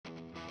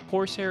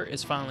Corsair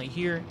is finally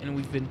here, and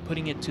we've been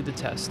putting it to the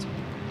test.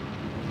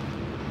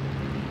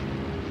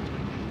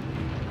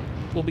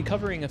 We'll be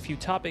covering a few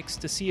topics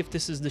to see if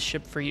this is the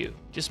ship for you.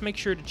 Just make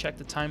sure to check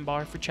the time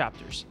bar for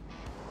chapters.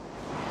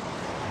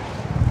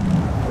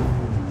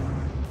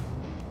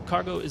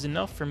 Cargo is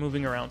enough for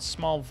moving around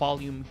small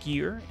volume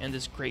gear and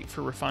is great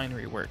for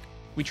refinery work.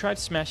 We tried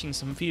smashing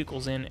some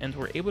vehicles in and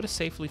were able to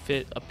safely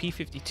fit a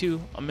P-52,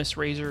 a Miss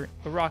Razer,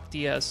 a Rock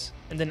DS,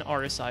 and an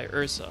RSI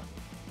Ursa.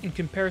 In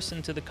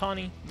comparison to the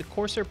Connie, the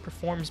Corsair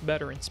performs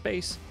better in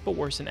space, but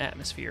worse in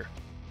atmosphere.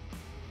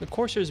 The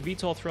Corsair's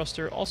VTOL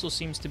thruster also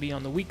seems to be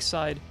on the weak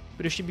side,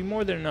 but it should be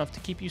more than enough to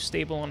keep you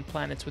stable on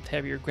planets with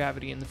heavier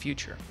gravity in the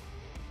future.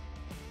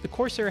 The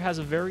Corsair has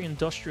a very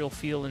industrial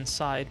feel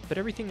inside, but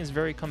everything is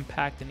very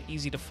compact and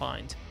easy to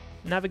find.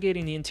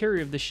 Navigating the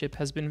interior of the ship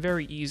has been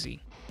very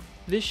easy.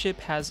 This ship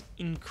has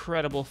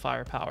incredible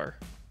firepower.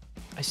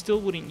 I still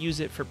wouldn't use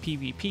it for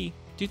PvP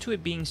due to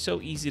it being so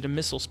easy to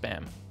missile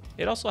spam.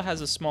 It also has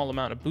a small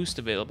amount of boost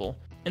available,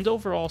 and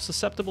overall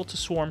susceptible to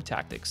swarm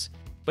tactics,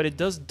 but it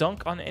does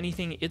dunk on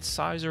anything its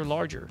size or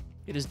larger.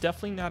 It is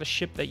definitely not a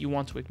ship that you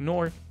want to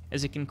ignore,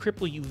 as it can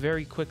cripple you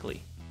very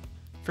quickly.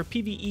 For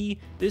PvE,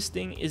 this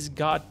thing is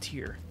god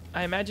tier.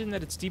 I imagine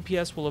that its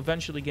DPS will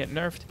eventually get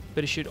nerfed,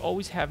 but it should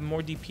always have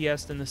more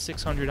DPS than the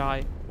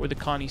 600i or the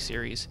Connie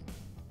series.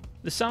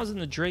 The sounds in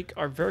the Drake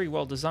are very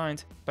well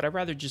designed, but I'd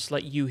rather just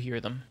let you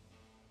hear them.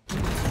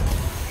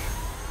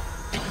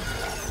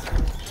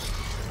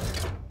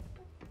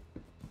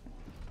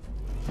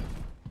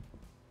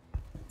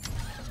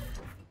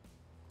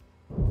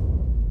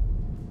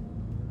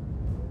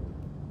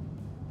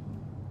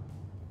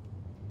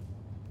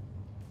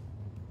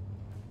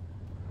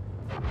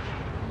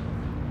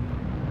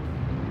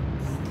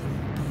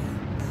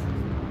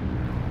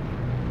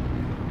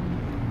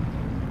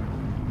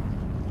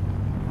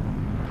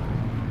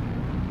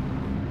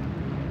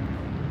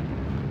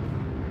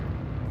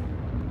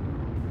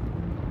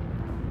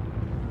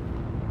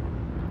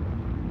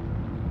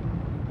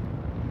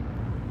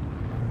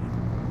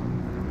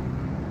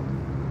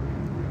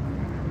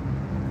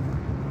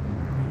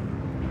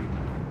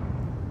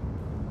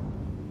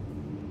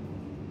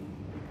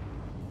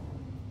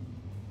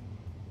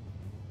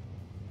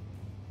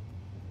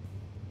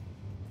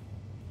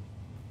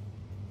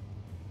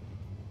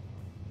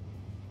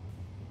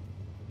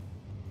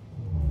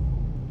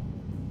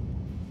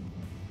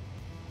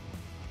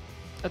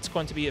 That's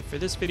going to be it for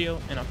this video,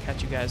 and I'll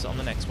catch you guys on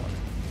the next one.